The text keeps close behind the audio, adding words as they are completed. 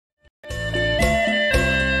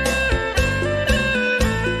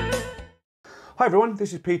Hi everyone,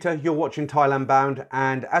 this is Peter. You're watching Thailand Bound,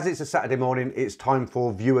 and as it's a Saturday morning, it's time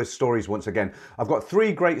for viewers' stories once again. I've got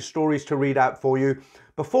 3 great stories to read out for you.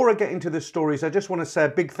 Before I get into the stories, I just want to say a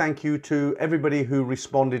big thank you to everybody who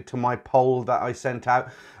responded to my poll that I sent out.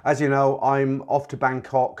 As you know, I'm off to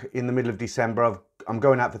Bangkok in the middle of December. I'm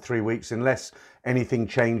going out for 3 weeks unless anything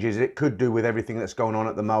changes. It could do with everything that's going on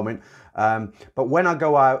at the moment. But when I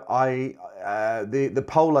go out, the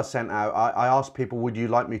poll I sent out, I asked people, would you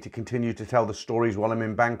like me to continue to tell the stories while I'm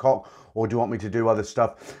in Bangkok, or do you want me to do other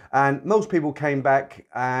stuff? And most people came back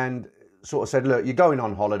and sort of said, look, you're going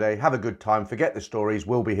on holiday, have a good time, forget the stories,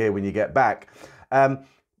 we'll be here when you get back.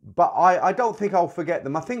 But I don't think I'll forget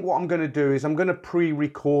them. I think what I'm going to do is I'm going to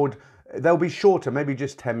pre-record. They'll be shorter, maybe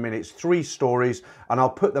just 10 minutes, 3 stories, and I'll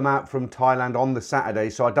put them out from Thailand on the Saturday,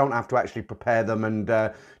 so I don't have to actually prepare them and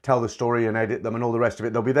tell the story and edit them and all the rest of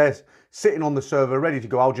it. They'll be there sitting on the server, ready to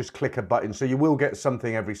go. I'll just click a button, so you will get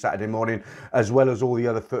something every Saturday morning, as well as all the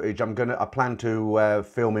other footage. I plan to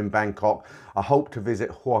film in Bangkok. I hope to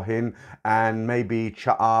visit Hua Hin and maybe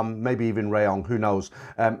Cha'am, maybe even Rayong, who knows.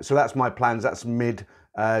 So that's my plans. That's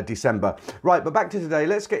mid-December. Right, but back to today.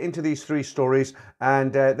 Let's get into these 3 stories,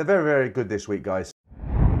 and they're very, very good this week, guys.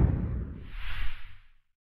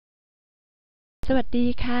 สวัสดี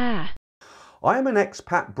ค่ะ I am an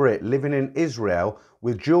expat Brit living in Israel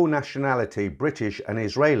with dual nationality, British and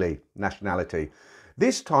Israeli nationality.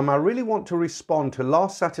 This time I really want to respond to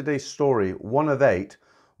last Saturday's story, 1 of 8,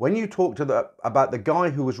 when you talked about the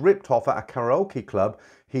guy who was ripped off at a karaoke club.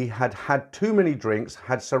 He had had too many drinks,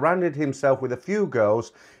 had surrounded himself with a few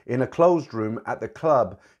girls in a closed room at the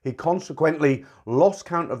club. He consequently lost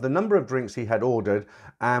count of the number of drinks he had ordered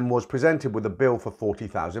and was presented with a bill for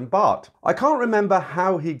 40,000 baht. I can't remember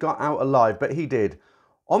how he got out alive, but he did.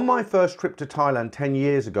 On my first trip to Thailand 10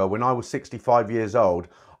 years ago, when I was 65 years old,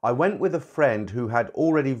 I went with a friend who had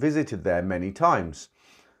already visited there many times.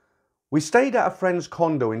 We stayed at a friend's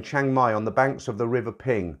condo in Chang-Mia on the banks of the River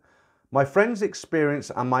Ping. My friend's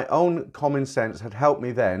experience and my own common sense had helped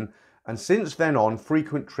me then, and since then on,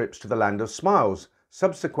 frequent trips to the land of smiles.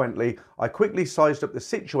 Subsequently, I quickly sized up the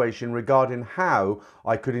situation regarding how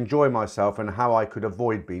I could enjoy myself and how I could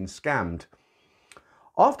avoid being scammed.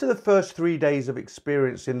 After the first 3 days of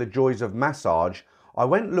experiencing the joys of massage, I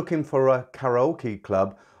went looking for a karaoke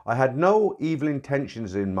club. I had no evil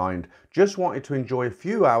intentions in mind, just wanted to enjoy a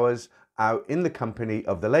few hours out in the company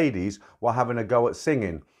of the ladies while having a go at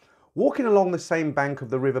singing. Walking along the same bank of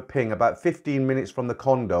the River Ping, about 15 minutes from the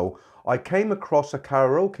condo, I came across a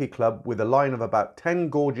karaoke club with a line of about 10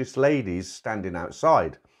 gorgeous ladies standing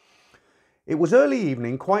outside. It was early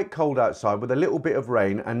evening, quite cold outside with a little bit of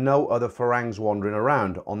rain and no other Farangs wandering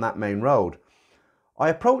around on that main road. I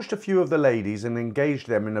approached a few of the ladies and engaged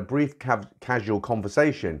them in a brief casual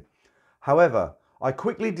conversation. However, I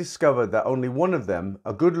quickly discovered that only one of them,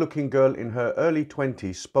 a good-looking girl in her early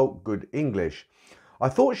 20s, spoke good English. I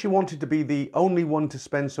thought she would be the only one to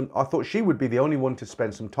spend some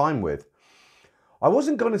time with. I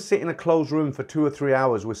wasn't going to sit in a closed room for 2 or 3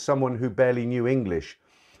 hours with someone who barely knew English.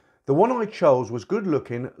 The one I chose was good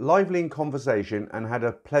looking, lively in conversation, and had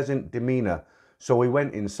a pleasant demeanour, so we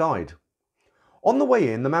went inside. On the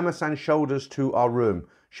way in, the mama-san showed us to our room.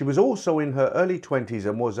 She was also in her early 20s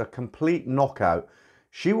and was a complete knockout.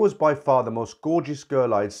 She was by far the most gorgeous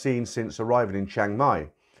girl I had seen since arriving in Chiang Mai.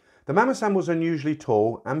 The mama-san was unusually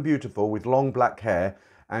tall and beautiful with long black hair,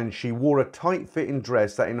 and she wore a tight-fitting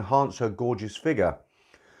dress that enhanced her gorgeous figure.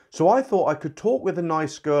 So I thought I could talk with the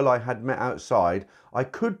nice girl I had met outside. I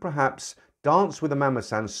could perhaps dance with the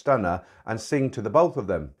mama-san stunner and sing to the both of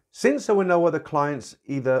them. Since there were no other clients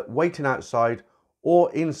either waiting outside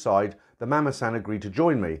or inside, the mama-san agreed to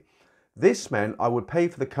join me. This meant I would pay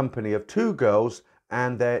for the company of 2 girls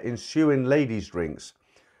and their ensuing ladies' drinks.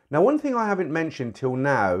 Now, one thing I haven't mentioned till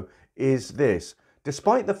now is this.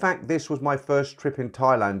 Despite the fact this was my first trip in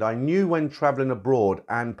Thailand, I knew when travelling abroad,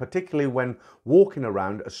 and particularly when walking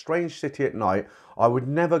around a strange city at night, I would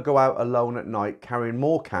never go out alone at night carrying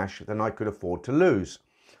more cash than I could afford to lose.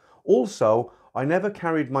 Also, I never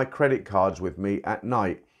carried my credit cards with me at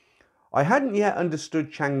night. I hadn't yet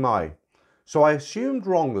understood Chiang Mai, so I assumed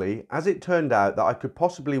wrongly, as it turned out, that I could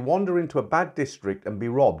possibly wander into a bad district and be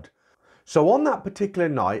robbed. So on that particular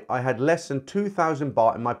night, I had less than 2,000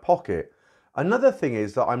 baht in my pocket. Another thing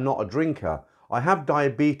is that I'm not a drinker. I have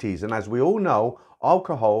diabetes, and as we all know,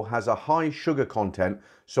 alcohol has a high sugar content,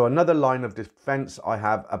 so another line of defense I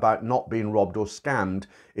have about not being robbed or scammed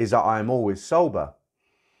is that I am always sober.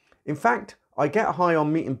 In fact, I get high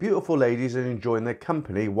on meeting beautiful ladies and enjoying their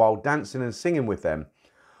company while dancing and singing with them.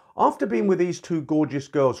 After being with these 2 gorgeous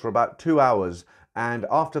girls for about 2 hours, and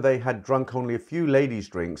after they had drunk only a few ladies'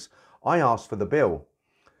 drinks, I asked for the bill.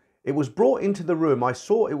 It was brought into the room. I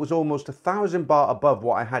saw it was almost 1,000 baht above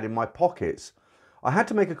what I had in my pockets. I had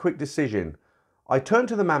to make a quick decision. I turned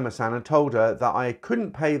to the mama-san and told her that I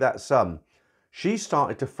couldn't pay that sum. She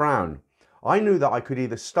started to frown. I knew that I could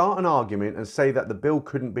either start an argument and say that the bill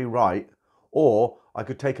couldn't be right, or I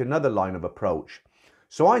could take another line of approach.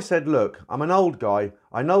 So I said, look, I'm an old guy.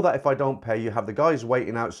 I know that if I don't pay, you have the guys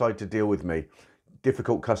waiting outside to deal with me.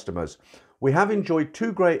 Difficult customers. We have enjoyed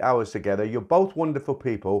 2 great hours together. You're both wonderful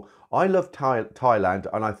people. I love Thailand,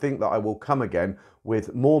 and I think that I will come again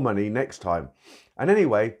with more money next time. And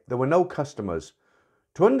anyway, there were no customers.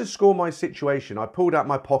 To underscore my situation, I pulled out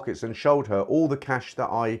my pockets and showed her all the cash that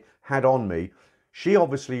I had on me. She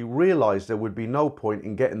obviously realized there would be no point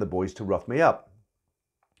in getting the boys to rough me up.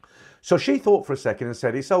 So she thought for a second and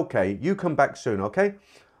said, it's okay, you come back soon, okay?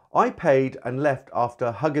 I paid and left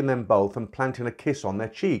after hugging them both and planting a kiss on their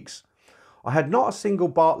cheeks. I had not a single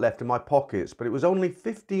baht left in my pockets, but it was only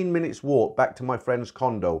 15 minutes walk back to my friend's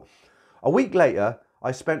condo. A week later,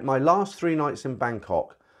 I spent my last 3 nights in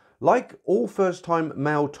Bangkok. Like all first-time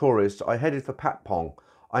male tourists, I headed for Patpong.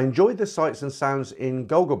 I enjoyed the sights and sounds in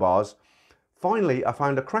go-go bars. Finally, I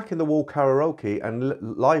found a crack-in-the-wall karaoke and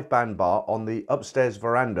live band bar on the upstairs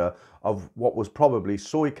veranda of what was probably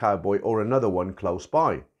Soy Cowboy or another one close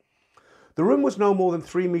by. The room was no more than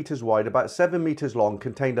 3 meters wide, about 7 meters long,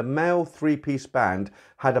 contained a male 3-piece band,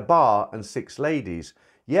 had a bar and 6 ladies.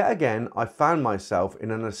 Yet again, I found myself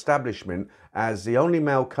in an establishment as the only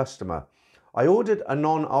male customer. I ordered a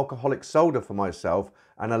non-alcoholic soda for myself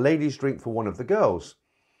and a ladies' drink for one of the girls.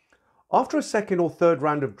 After a second or third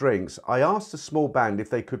round of drinks, I asked the small band if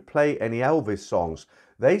they could play any Elvis songs.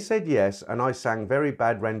 They said yes, and I sang very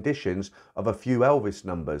bad renditions of a few Elvis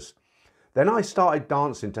numbers. Then I started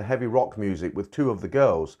dancing to heavy rock music with 2 of the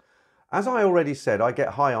girls. As I already said, I get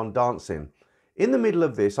high on dancing. In the middle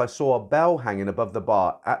of this, I saw a bell hanging above the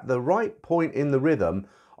bar. At the right point in the rhythm,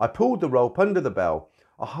 I pulled the rope under the bell.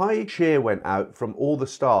 A high cheer went out from all the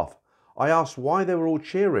staff. I asked why they were all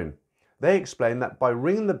cheering. They explained that by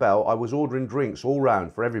ringing the bell, I was ordering drinks all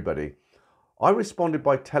round for everybody. I responded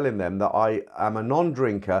by telling them that I am a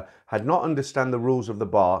non-drinker, had not understand the rules of the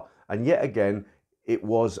bar, and yet again, it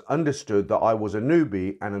was understood that I was a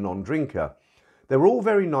newbie and a non-drinker. They were all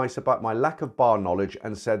very nice about my lack of bar knowledge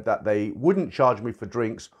and said that they wouldn't charge me for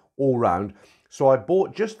drinks all round. So I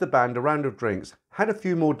bought just the band a round of drinks, had a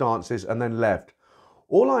few more dances and then left.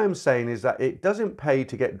 All I am saying is that it doesn't pay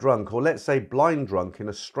to get drunk, or let's say blind drunk, in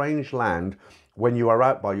a strange land when you are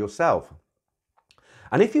out by yourself.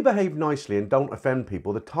 And if you behave nicely and don't offend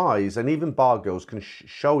people, the Thais and even bar girls can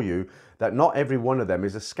show you that not every one of them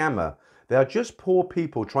is a scammer. They are just poor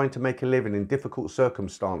people trying to make a living in difficult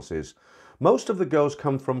circumstances. Most of the girls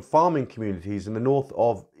come from farming communities in the north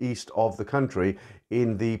of east of the country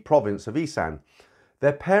in the province of Isan.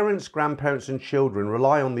 Their parents, grandparents and children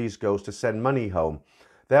rely on these girls to send money home.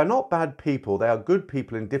 They are not bad people, they are good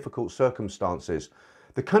people in difficult circumstances.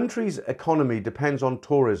 The country's economy depends on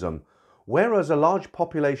tourism. Whereas a large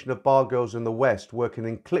population of bar girls in the West working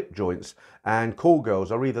in clip joints and call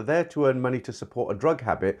girls are either there to earn money to support a drug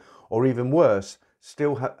habit, or even worse,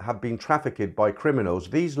 still have been trafficked by criminals,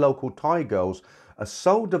 these local Thai girls are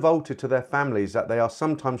so devoted to their families that they are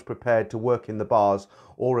sometimes prepared to work in the bars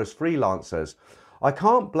or as freelancers. I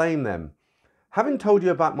can't blame them. Having told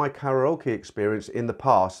you about my karaoke experience in the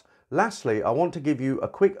past, lastly, I want to give you a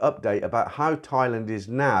quick update about how Thailand is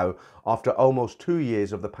now after almost 2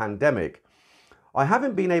 years of the pandemic. I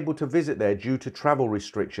haven't been able to visit there due to travel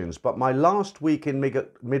restrictions, but my last week in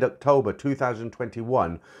mid-October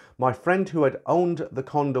 2021, my friend who had owned the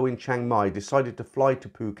condo in Chang-Mia decided to fly to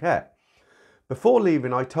Phuket. Before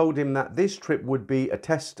leaving, I told him that this trip would be a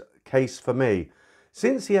test case for me.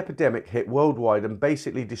 Since the epidemic hit worldwide and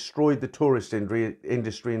basically destroyed the tourist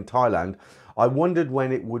industry in Thailand, I wondered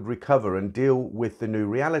when it would recover and deal with the new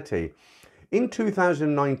reality. In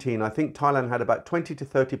 2019, I think Thailand had about 20 to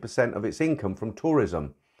 30% of its income from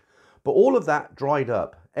tourism. But all of that dried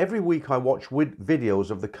up. Every week I watch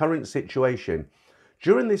videos of the current situation.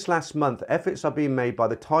 During this last month, efforts are being made by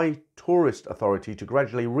the Thai Tourist Authority to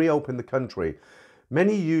gradually reopen the country.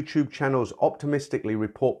 Many YouTube channels optimistically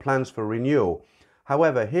report plans for renewal.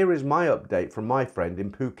 However, here is my update from my friend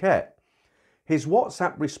in Phuket. His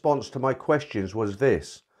WhatsApp response to my questions was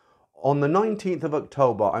this: on the 19th of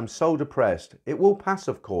October, I'm so depressed. It will pass,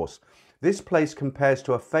 of course. This place compares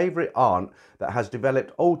to a favourite aunt that has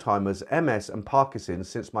developed Alzheimer's, MS and Parkinson's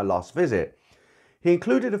since my last visit. He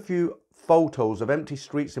included a few photos of empty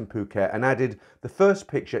streets in Phuket and added, the first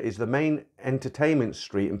picture is the main entertainment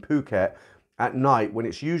street in Phuket at night when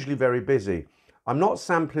it's usually very busy. I'm not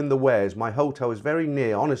sampling the wares. My hotel is very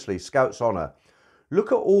near, honestly, Scout's honour.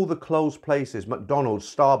 Look at all the closed places,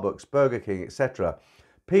 McDonald's, Starbucks, Burger King, etc.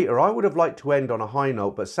 Peter, I would have liked to end on a high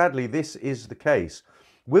note, but sadly this is the case.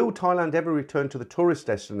 Will Thailand ever return to the tourist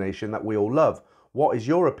destination that we all love? What is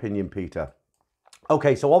your opinion, Peter?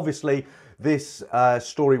 Okay, so obviously this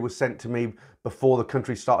story was sent to me before the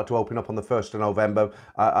country started to open up on the 1st of November.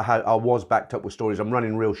 I was backed up with stories. I'm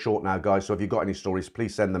running real short now, guys, so if you've got any stories,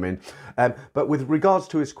 please send them in. But with regards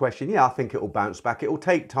to his question, yeah, I think it will bounce back. It will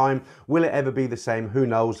take time. Will it ever be the same? Who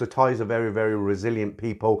knows? The Thais are very, very resilient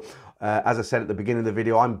people. As I said at the beginning of the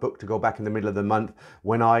video, I'm booked to go back in the middle of the month.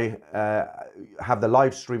 When I have the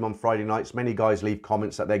live stream on Friday nights, many guys leave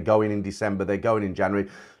comments that they're going in December, they're going in January.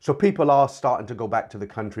 So people are starting to go back to the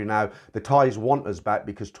country now. The Thais want us back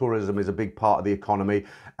because tourism is a big part of the economy,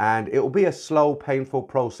 and it will be a slow, painful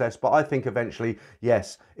process, but I think eventually,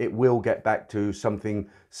 yes, it will get back to something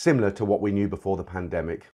similar to what we knew before the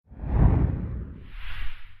pandemic.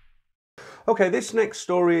 Okay, this next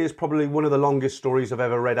story is probably one of the longest stories I've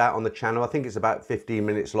ever read out on the channel. I think it's about 15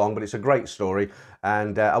 minutes long, but it's a great story.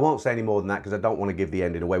 And I won't say any more than that because I don't want to give the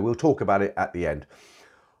ending away. We'll talk about it at the end.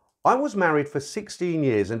 I was married for 16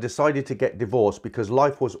 years and decided to get divorced because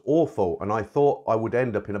life was awful and I thought I would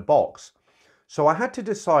end up in a box. So I had to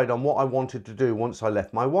decide on what I wanted to do once I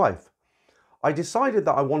left my wife. I decided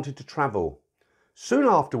that I wanted to travel. Soon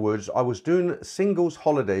afterwards, I was doing singles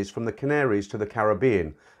holidays from the Canaries to the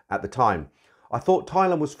Caribbean. At the time, I thought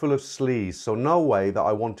Thailand was full of sleaze, so no way that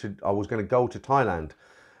I was going to go to Thailand.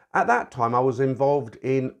 At that time, I was involved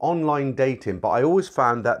in online dating, but I always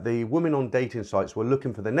found that the women on dating sites were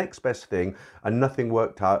looking for the next best thing and nothing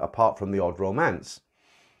worked out apart from the odd romance.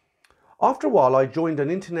 After a while, I joined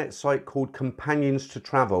an internet site called Companions to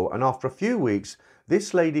Travel, and after a few weeks,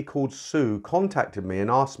 this lady called Sue contacted me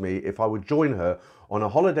and asked me if I would join her on a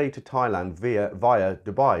holiday to Thailand via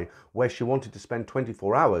Dubai, where she wanted to spend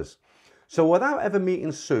 24 hours. So without ever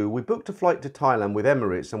meeting Sue, we booked a flight to Thailand with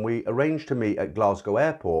Emirates and we arranged to meet at Glasgow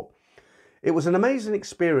Airport. It was an amazing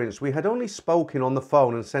experience. We had only spoken on the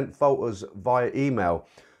phone and sent photos via email.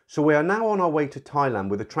 So we are now on our way to Thailand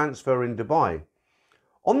with a transfer in Dubai.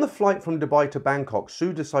 On the flight from Dubai to Bangkok,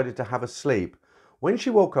 Sue decided to have a sleep. When she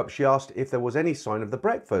woke up, she asked if there was any sign of the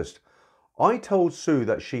breakfast. I told Sue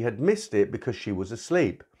that she had missed it because she was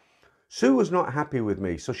asleep. Sue was not happy with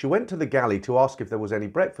me, so she went to the galley to ask if there was any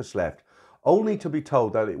breakfast left, only to be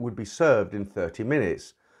told that it would be served in 30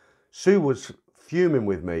 minutes. Sue was fuming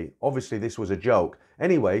with me. Obviously, this was a joke.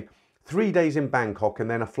 Anyway, 3 days in Bangkok and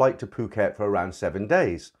then a flight to Phuket for around 7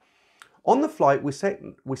 days. On the flight, we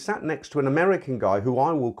sat next to an American guy who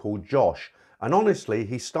I will call Josh. And honestly,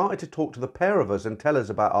 he started to talk to the pair of us and tell us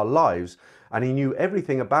about our lives, and he knew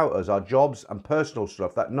everything about us, our jobs and personal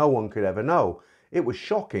stuff that no one could ever know. It was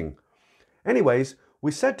shocking. Anyways,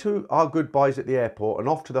 we said to our goodbyes at the airport and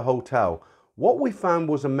off to the hotel. What we found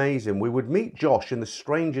was amazing. We would meet Josh in the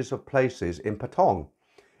strangest of places in Patong.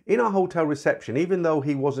 In our hotel reception, even though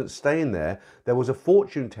he wasn't staying there, there was a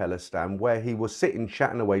fortune teller stand where he was sitting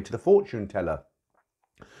chatting away to the fortune teller.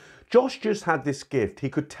 Josh just had this gift. He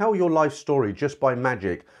could tell your life story just by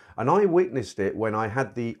magic, and I witnessed it when I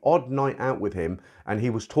had the odd night out with him and he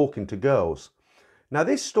was talking to girls. Now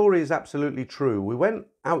this story is absolutely true. We went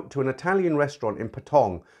out to an Italian restaurant in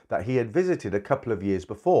Patong that he had visited a couple of years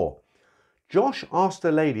before. Josh asked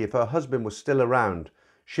the lady if her husband was still around.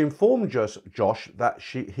 She informed Josh that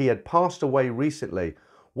he had passed away recently.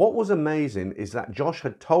 What was amazing is that Josh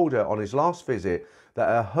had told her on his last visit that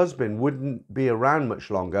her husband wouldn't be around much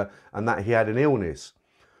longer and that he had an illness.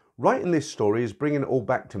 Writing this story is bringing it all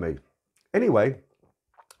back to me. Anyway,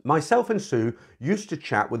 myself and Sue used to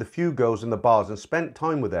chat with a few girls in the bars and spent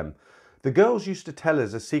time with them. The girls used to tell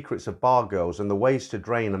us the secrets of bar girls and the ways to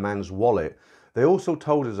drain a man's wallet. They also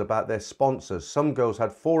told us about their sponsors. Some girls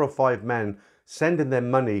had 4 or 5 men sending them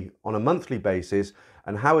money on a monthly basis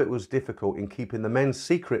and how it was difficult in keeping the men's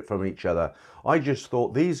secret from each other. I just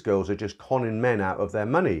thought these girls are just conning men out of their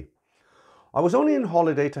money. I was only on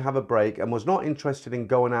holiday to have a break and was not interested in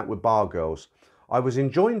going out with bar girls. I was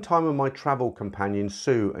enjoying time with my travel companion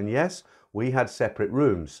Sue, and yes, we had separate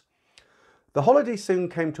rooms. The holiday soon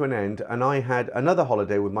came to an end and I had another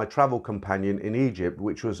holiday with my travel companion in Egypt,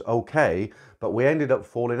 which was okay, but we ended up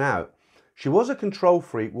falling out. She was a control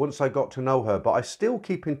freak once I got to know her, but I still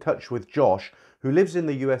keep in touch with Josh, who lives in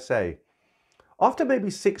the USA. After maybe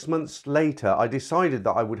 6 months later, I decided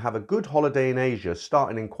that I would have a good holiday in Asia,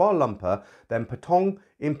 starting in Kuala Lumpur, then Patong,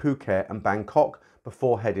 in Phuket and Bangkok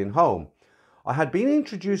before heading home. I had been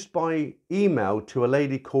introduced by email to a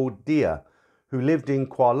lady called Dia, who lived in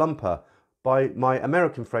Kuala Lumpur, by my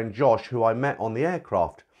American friend Josh, who I met on the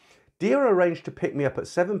aircraft. Dia arranged to pick me up at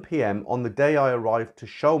 7 p.m. on the day I arrived to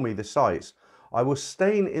show me the sights. I was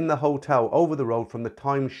staying in the hotel over the road from the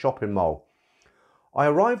Times shopping mall. I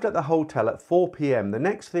arrived at the hotel at 4 p.m. The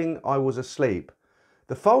next thing I was asleep.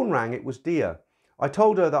 The phone rang, it was Dia. I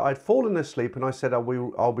told her that I'd fallen asleep and I said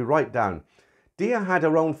I'll be right down. Dia had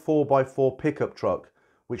her own 4x4 pickup truck,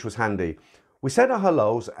 which was handy. We said our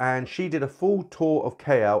hellos and she did a full tour of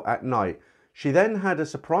KL at night. She then had a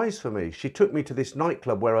surprise for me. She took me to this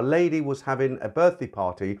nightclub where a lady was having a birthday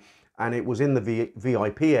party and it was in the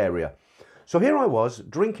VIP area. So here I was,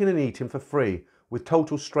 drinking and eating for free with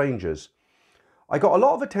total strangers. I got a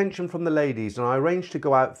lot of attention from the ladies and I arranged to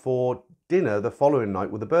go out for dinner the following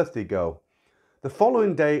night with the birthday girl. The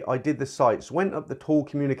following day I did the sights, went up the tall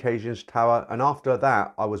communications tower, and after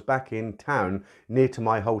that I was back in town near to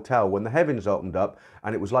my hotel when the heavens opened up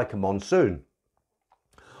and it was like a monsoon.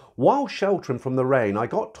 While sheltering from the rain, I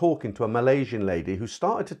got talking to a Malaysian lady who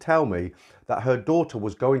started to tell me that her daughter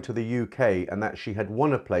was going to the UK and that she had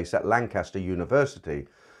won a place at Lancaster University,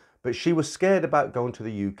 but she was scared about going to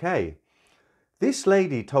the UK. This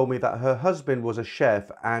lady told me that her husband was a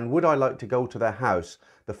chef and would I like to go to their house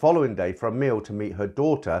the following day for a meal to meet her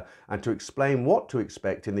daughter and to explain what to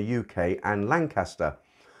expect in the UK and Lancaster.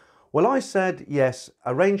 Well, I said yes,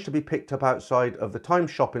 arranged to be picked up outside of the Times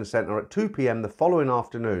shopping centre at 2 p.m. the following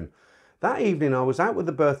afternoon. That evening I was out with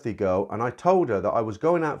the birthday girl and I told her that I was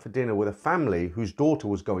going out for dinner with a family whose daughter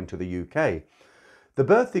was going to the UK. The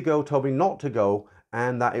birthday girl told me not to go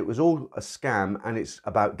and that it was all a scam and it's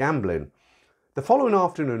about gambling. The following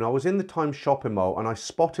afternoon I was in the Times shopping mall and I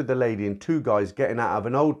spotted the lady and two guys getting out of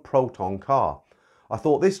an old Proton car. I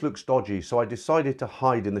thought this looks dodgy, so I decided to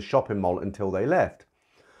hide in the shopping mall until they left.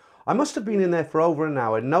 I must have been in there for over an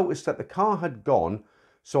hour and noticed that the car had gone,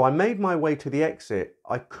 so I made my way to the exit.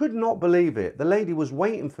 I could not believe it. The lady was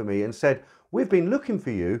waiting for me and said, "We've been looking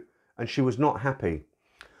for you," and she was not happy.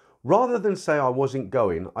 Rather than say I wasn't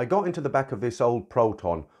going, I got into the back of this old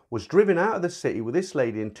Proton, was driven out of the city with this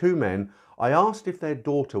lady and two men. I asked if their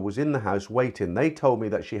daughter was in the house waiting. They told me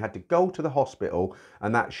that she had to go to the hospital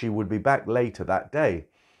and that she would be back later that day.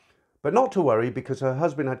 But not to worry because her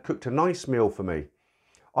husband had cooked a nice meal for me.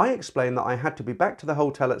 I explained that I had to be back to the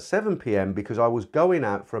hotel at 7 p.m. because I was going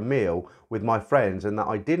out for a meal with my friends and that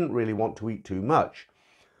I didn't really want to eat too much.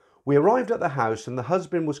 We arrived at the house and the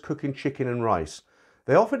husband was cooking chicken and rice.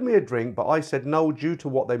 They offered me a drink, but I said no due to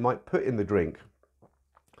what they might put in the drink.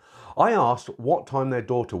 I asked what time their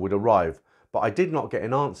daughter would arrive, but I did not get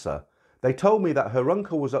an answer. They told me that her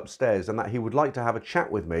uncle was upstairs and that he would like to have a chat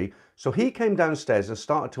with me, so he came downstairs and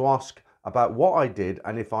started to ask about what I did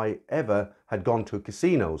and if I ever had gone to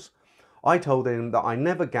casinos. I told him that I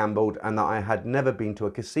never gambled and that I had never been to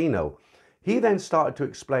a casino. He then started to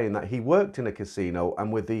explain that he worked in a casino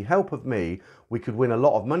and with the help of me, we could win a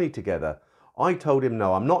lot of money together. I told him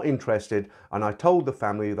no, I'm not interested, and I told the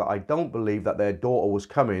family that I don't believe that their daughter was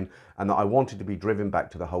coming and that I wanted to be driven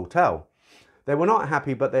back to the hotel. They were not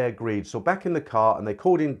happy, but they agreed. So back in the car and they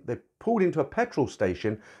pulled into a petrol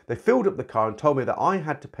station. They filled up the car and told me that I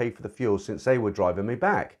had to pay for the fuel since they were driving me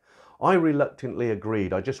back. I reluctantly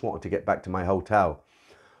agreed. I just wanted to get back to my hotel.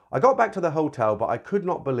 I got back to the hotel, but I could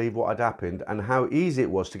not believe what had happened and how easy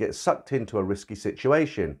it was to get sucked into a risky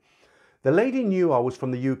situation. The lady knew I was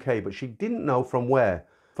from the UK, but she didn't know from where.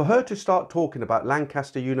 For her to start talking about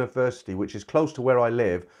Lancaster University, which is close to where I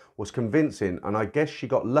live, was convincing, and I guess she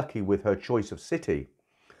got lucky with her choice of city.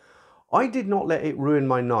 I did not let it ruin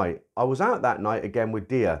my night. I was out that night again with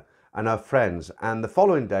Dia and her friends, and the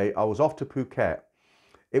following day I was off to Phuket.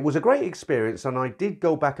 It was a great experience, and I did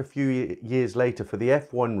go back a few years later for the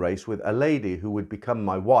F1 race with a lady who would become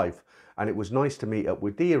my wife, and it was nice to meet up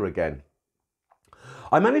with Dia again.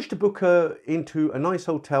 I managed to book her into a nice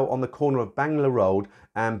hotel on the corner of Bangla Road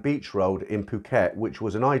and Beach Road in Phuket, which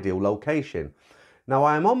was an ideal location. Now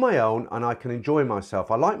I am on my own and I can enjoy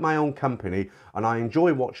myself. I like my own company and I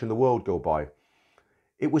enjoy watching the world go by.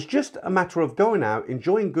 It was just a matter of going out,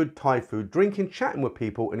 enjoying good Thai food, drinking, chatting with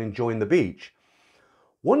people and enjoying the beach.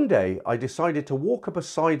 One day I decided to walk up a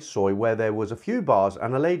side soy where there was a few bars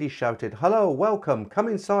and a lady shouted, "Hello, welcome, come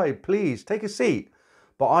inside, please, take a seat."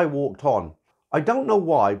 But I walked on. I don't know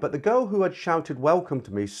why, but the girl who had shouted welcome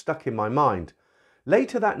to me stuck in my mind.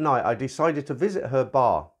 Later that night I decided to visit her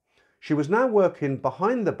bar. She was now working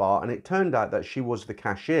behind the bar and it turned out that she was the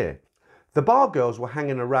cashier. The bar girls were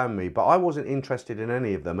hanging around me, but I wasn't interested in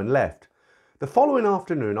any of them and left. The following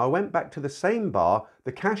afternoon I went back to the same bar.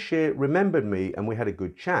 The cashier remembered me and we had a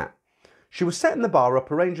good chat. She was setting the bar up,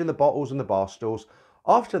 arranging the bottles and the bar stools.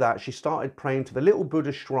 After that she started praying to the little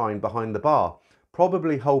Buddha shrine behind the bar,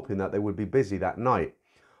 probably hoping that they would be busy that night.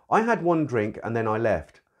 I had one drink and then I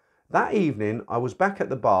left. That evening, I was back at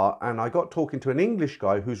the bar and I got talking to an English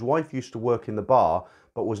guy whose wife used to work in the bar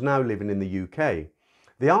but was now living in the UK.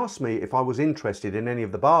 They asked me if I was interested in any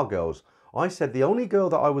of the bar girls. I said the only girl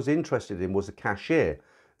that I was interested in was the cashier.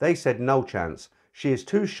 They said no chance. She is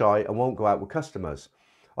too shy and won't go out with customers.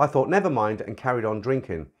 I thought never mind and carried on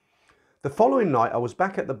drinking. The following night I was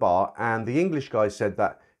back at the bar and the English guy said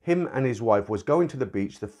that him and his wife was going to the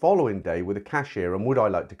beach the following day with a cashier and would I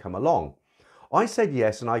like to come along. I said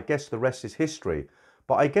yes and I guess the rest is history,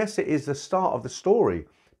 but I guess it is the start of the story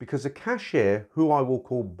because the cashier, who I will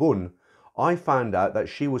call Bun, I found out that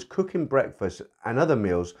she was cooking breakfast and other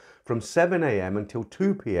meals from 7 a.m. until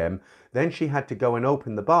 2 p.m. Then she had to go and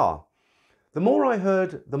open the bar. The more I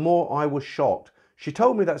heard, the more I was shocked. She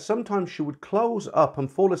told me that sometimes she would close up and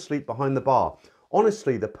fall asleep behind the bar.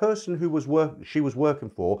 Honestly, the person who she was working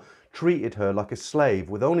for treated her like a slave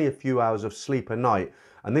with only a few hours of sleep a night,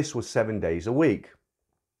 and this was 7 days a week.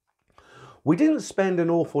 We didn't spend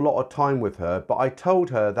an awful lot of time with her, but I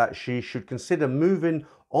told her that she should consider moving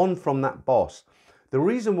on from that boss. The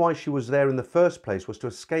reason why she was there in the first place was to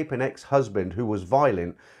escape an ex-husband who was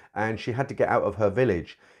violent and she had to get out of her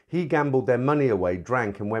village. He gambled their money away,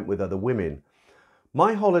 drank and went with other women.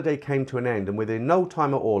 My holiday came to an end and within no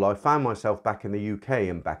time at all I found myself back in the UK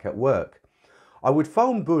and back at work. I would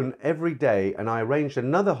phone Bun every day and I arranged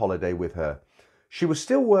another holiday with her. She was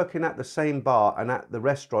still working at the same bar and at the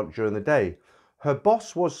restaurant during the day. Her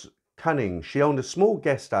boss was cunning. She owned a small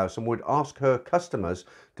guest house and would ask her customers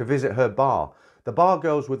to visit her bar. The bar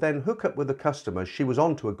girls would then hook up with the customers. She was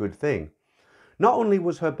on to a good thing. Not only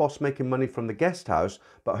was her boss making money from the guest house,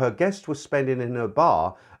 but her guests were spending in her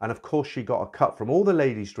bar and of course she got a cut from all the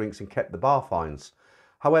ladies' drinks and kept the bar fines.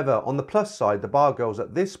 However, on the plus side, the bar girls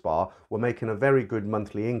at this bar were making a very good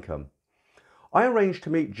monthly income. I arranged to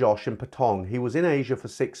meet Josh in Patong. He was in Asia for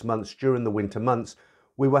 6 months during the winter months.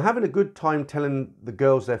 We were having a good time telling the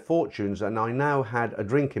girls their fortunes and I now had a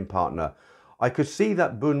drinking partner. I could see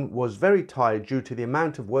that Bun was very tired due to the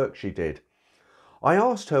amount of work she did. I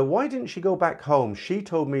asked her why didn't she go back home. She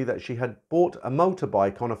told me that she had bought a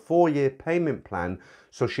motorbike on a 4-year payment plan,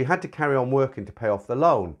 so she had to carry on working to pay off the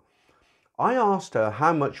loan. I asked her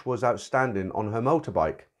how much was outstanding on her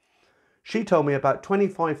motorbike. She told me about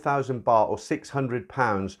 25,000 baht or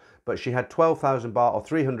 £600, but she had 12,000 baht or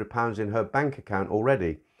 £300 in her bank account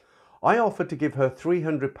already. I offered to give her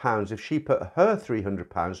 £300 if she put her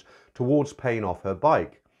 £300 towards paying off her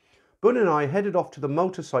bike. Bun and I headed off to the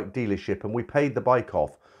motorcycle dealership and we paid the bike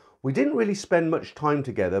off. We didn't really spend much time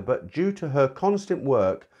together, but due to her constant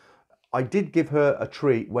work, I did give her a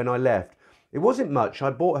treat when I left. It wasn't much. I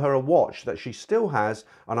bought her a watch that she still has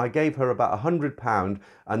and I gave her about £100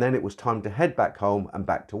 and then it was time to head back home and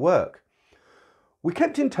back to work. We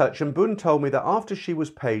kept in touch and Bun told me that after she was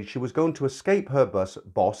paid, she was going to escape her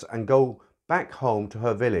boss and go back home to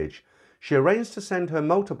her village. She arranged to send her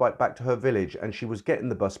motorbike back to her village and she was getting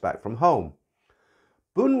the bus back from home.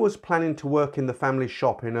 Bun was planning to work in the family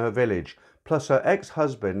shop in her village, plus her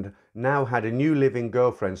ex-husband now had a new living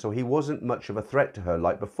girlfriend, so he wasn't much of a threat to her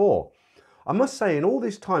like before. I must say, in all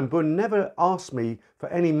this time, Bun never asked me for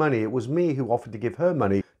any money. It was me who offered to give her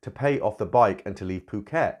money to pay off the bike and to leave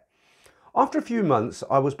Phuket. After a few months,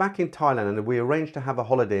 I was back in Thailand and we arranged to have a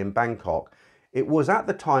holiday in Bangkok. It was at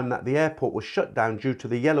the time that the airport was shut down due to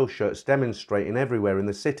the yellow shirts demonstrating everywhere in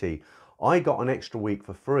the city. I got an extra week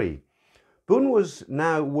for free. Bun was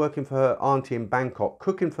now working for her auntie in Bangkok,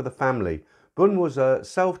 cooking for the family. Bun was a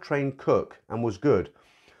self-trained cook and was good.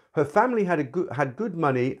 Her family had good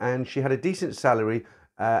money and she had a decent salary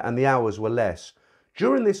and the hours were less.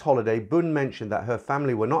 During this holiday, Bun mentioned that her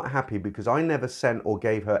family were not happy because I never sent or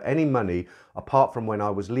gave her any money apart from when I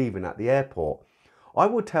was leaving at the airport. I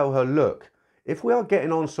would tell her, look, if we are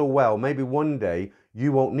getting on so well, maybe one day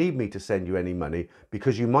you won't need me to send you any money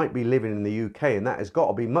because you might be living in the UK and that has got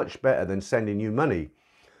to be much better than sending you money.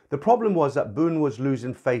 The problem was that Bun was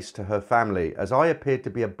losing face to her family as I appeared to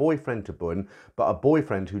be a boyfriend to Bun, but a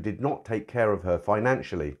boyfriend who did not take care of her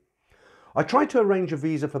financially. I tried to arrange a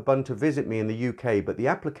visa for Bun to visit me in the UK, but the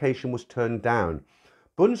application was turned down.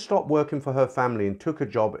 Bun stopped working for her family and took a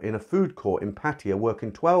job in a food court in Pattaya,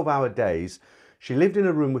 working 12-hour days. She lived in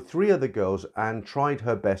a room with 3 other girls and tried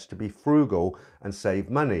her best to be frugal and save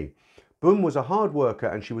money. Bun was a hard worker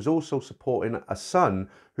and she was also supporting a son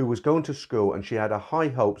who was going to school and she had high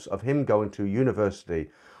hopes of him going to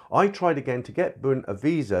university. I tried again to get Bun a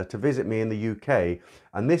visa to visit me in the UK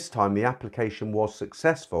and this time the application was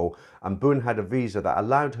successful and Bun had a visa that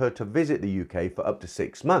allowed her to visit the UK for up to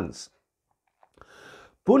 6 months.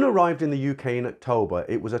 Bun arrived in the UK in October.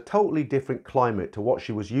 It was a totally different climate to what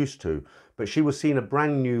she was used to, but she was seeing a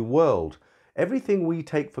brand new world. Everything we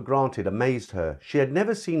take for granted amazed her. She had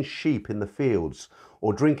never seen sheep in the fields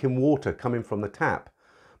or drinking water coming from the tap.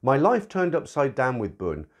 My life turned upside down with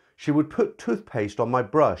Bun. She would put toothpaste on my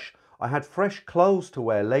brush. I had fresh clothes to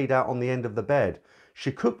wear laid out on the end of the bed.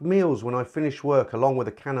 She cooked meals when I finished work along with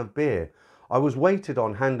a can of beer. I was waited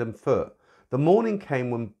on hand and foot. The morning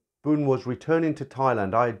came when Bun was returning to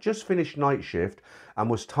Thailand. I had just finished night shift and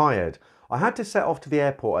was tired. I had to set off to the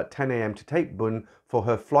airport at 10 a.m. to take Bun for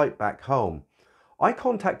her flight back home. I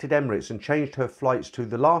contacted Emirates and changed her flights to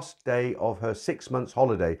the last day of her 6 months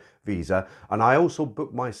holiday visa, and I also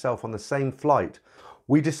booked myself on the same flight.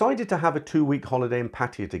 We decided to have a 2-week holiday in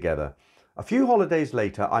Pattaya together. A few holidays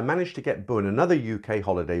later, I managed to get Bun another UK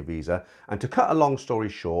holiday visa, and to cut a long story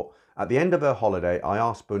short, at the end of her holiday, I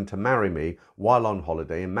asked Bun to marry me while on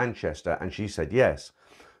holiday in Manchester, and she said yes.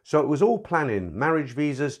 So it was all planning, marriage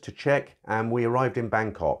visas to check, and we arrived in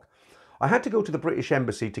Bangkok. I had to go to the British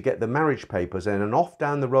Embassy to get the marriage papers and then off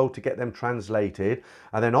down the road to get them translated,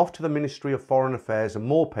 and then off to the Ministry of Foreign Affairs and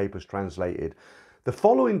more papers translated. The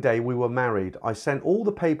following day we were married. I sent all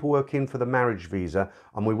the paperwork in for the marriage visa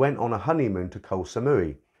and we went on a honeymoon to Koh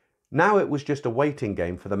Samui. Now it was just a waiting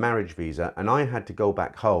game for the marriage visa and I had to go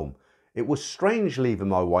back home. It was strange leaving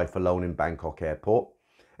my wife alone in Bangkok airport.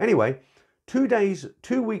 Anyway, 2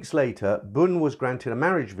 weeks later, Bun was granted a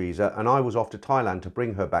marriage visa and I was off to Thailand to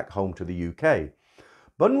bring her back home to the UK.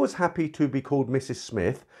 Bun was happy to be called Mrs.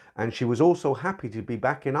 Smith, and she was also happy to be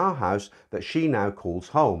back in our house that she now calls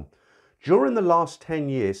home. During the last 10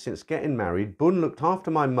 years since getting married, Bun looked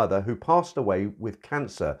after my mother who passed away with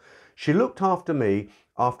cancer. She looked after me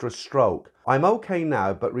after a stroke. I'm okay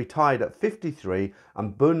now but retired at 53,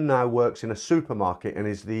 and Bun now works in a supermarket and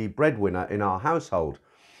is the breadwinner in our household.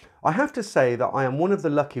 I have to say that I am one of the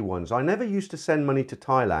lucky ones. I never used to send money to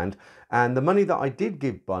Thailand, and the money that I did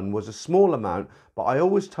give Bun was a small amount, but I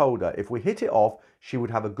always told her if we hit it off, she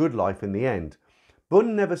would have a good life in the end.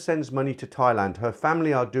 Bun never sends money to Thailand. Her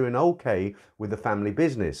family are doing okay with the family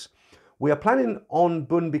business. We are planning on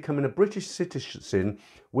Bun becoming a British citizen,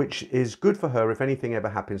 which is good for her if anything ever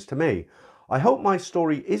happens to me. I hope my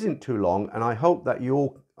story isn't too long, and I hope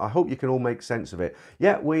you can all make sense of it.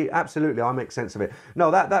 Yeah, I make sense of it.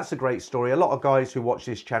 No, that's a great story. A lot of guys who watch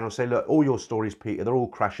this channel say, look, all your stories, Peter, they're all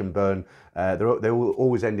crash and burn. They will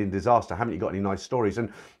always end in disaster. Haven't you got any nice stories?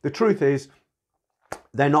 And the truth is,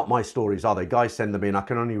 they're not my stories, are they? Guys send them in. I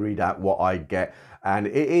can only read out what I get. And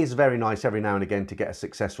it is very nice every now and again to get a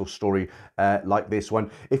successful story like this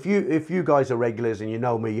one. If you guys are regulars and you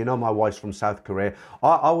know me, you know my wife's from South Korea.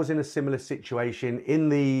 I was in a similar situation. In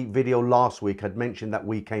the video last week, I'd mentioned that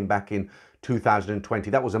we came back in 2020.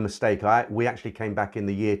 That was a mistake. We actually came back in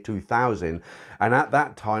the year 2000, and at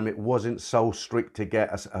that time it wasn't so strict to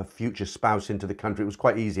get a future spouse into the country. It was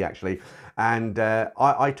quite easy actually, and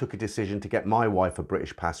I took a decision to get my wife a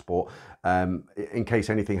British passport in case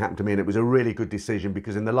anything happened to me, and it was a really good decision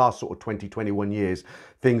because in the last sort of 21 years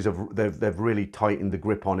things they've really tightened the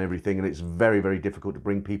grip on everything, and it's very difficult to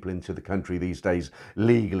bring people into the country these days,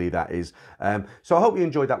 legally that is. So I hope you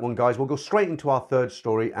enjoyed that one, guys. We'll go straight into our third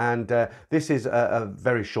story, and this is a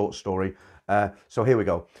very short story, so here we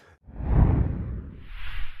go.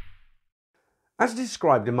 As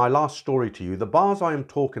described in my last story to you, the bars I am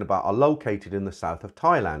talking about are located in the south of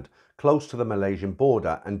Thailand, close to the Malaysian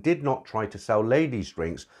border, and did not try to sell ladies'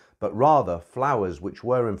 drinks, but rather flowers, which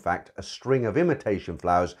were in fact a string of imitation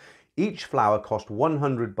flowers. Each flower cost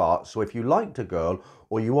 100 baht, so if you liked a girl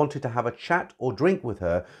or you wanted to have a chat or drink with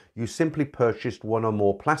her, you simply purchased one or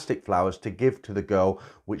more plastic flowers to give to the girl,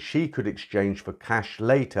 which she could exchange for cash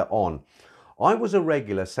later on. I was a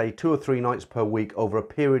regular, say 2 or 3 nights per week over a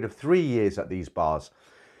period of 3 years at these bars.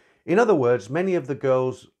 In other words, many of the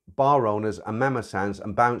girls, bar owners and mamasans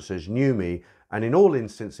and bouncers knew me, and in all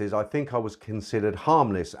instances I think I was considered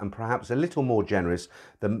harmless and perhaps a little more generous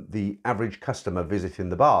than the average customer visiting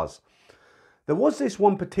the bars. There was this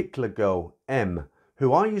one particular girl, M,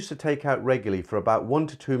 who I used to take out regularly for about 1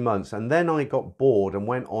 to 2 months, and then I got bored and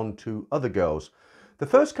went on to other girls. The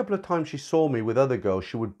first couple of times she saw me with other girls,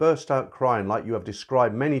 she would burst out crying like you have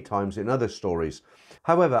described many times in other stories.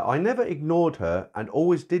 However, I never ignored her and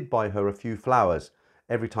always did buy her a few flowers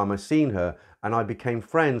every time I seen her, and I became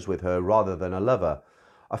friends with her rather than a lover.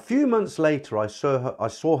 A few months later, I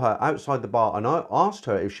saw her outside the bar, and I asked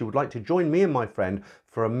her if she would like to join me and my friend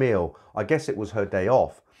for a meal. I guess it was her day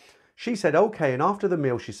off. She said okay, and after the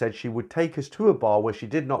meal she said she would take us to a bar where she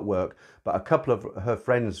did not work, but a couple of her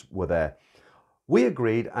friends were there. We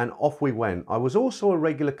agreed and off we went. I was also a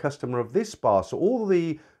regular customer of this bar, so all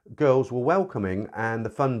the girls were welcoming and the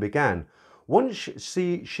fun began. Once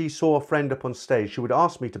she saw a friend up on stage, she would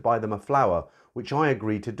ask me to buy them a flower, which I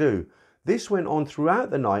agreed to do. This went on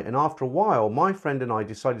throughout the night, and after a while, my friend and I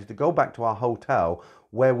decided to go back to our hotel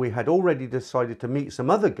where we had already decided to meet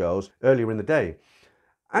some other girls earlier in the day.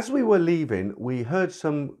 As we were leaving, we heard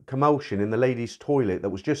some commotion in the ladies' toilet that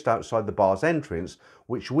was just outside the bar's entrance,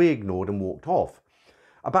 which we ignored and walked off.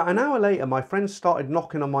 About an hour later, my friend started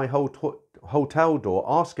knocking on my hotel door,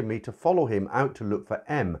 asking me to follow him out to look for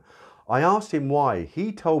M. I asked him why.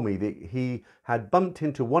 He told me that he had bumped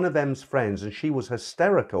into one of M's friends and she was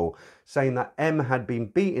hysterical, saying that M had been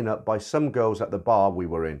beaten up by some girls at the bar we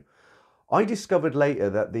were in. I discovered later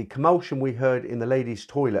that the commotion we heard in the ladies'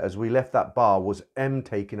 toilet as we left that bar was M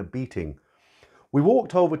taking a beating. We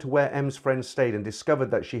walked over to where M's friend stayed and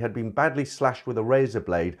discovered that she had been badly slashed with a razor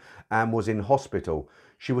blade and was in hospital.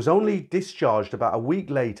 She was only discharged about a week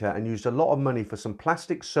later and used a lot of money for some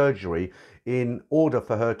plastic surgery in order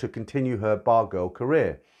for her to continue her bar girl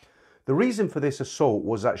career. The reason for this assault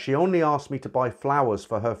was that she only asked me to buy flowers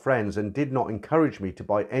for her friends and did not encourage me to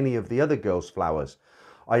buy any of the other girls' flowers.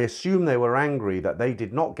 I assume they were angry that they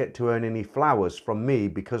did not get to earn any flowers from me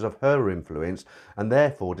because of her influence and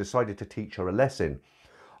therefore decided to teach her a lesson.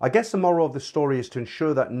 I guess the moral of the story is to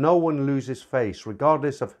ensure that no one loses face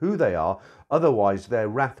regardless of who they are, otherwise their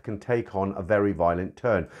wrath can take on a very violent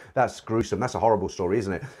turn. That's gruesome. That's a horrible story,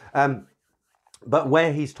 isn't it? But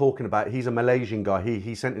where he's talking about, he's a Malaysian guy.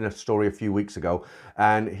 He sent in a story a few weeks ago,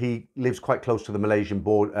 and he lives quite close to the Malaysian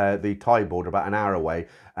border, the Thai border, about an hour away.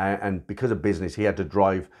 And because of business, he had to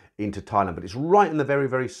drive into Thailand. But it's right in the very,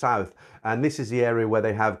 very south. And this is the area where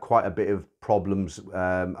they have quite a bit of problems.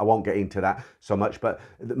 I won't get into that so much, but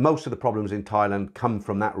most of the problems in Thailand come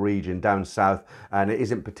from that region down south. And it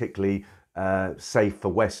isn't particularly safe for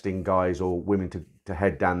Westing guys or women to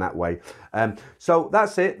head down that way. So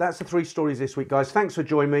that's it. That's the 3 stories this week, guys. Thanks for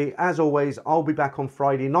joining me. As always, I'll be back on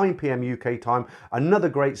Friday, 9 p.m. UK time. Another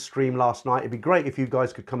great stream last night. It'd be great if you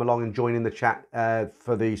guys could come along and join in the chat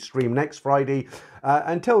for the stream next Friday.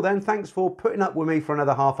 Until then, thanks for putting up with me for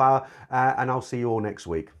another half hour, and I'll see you all next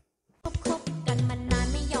week.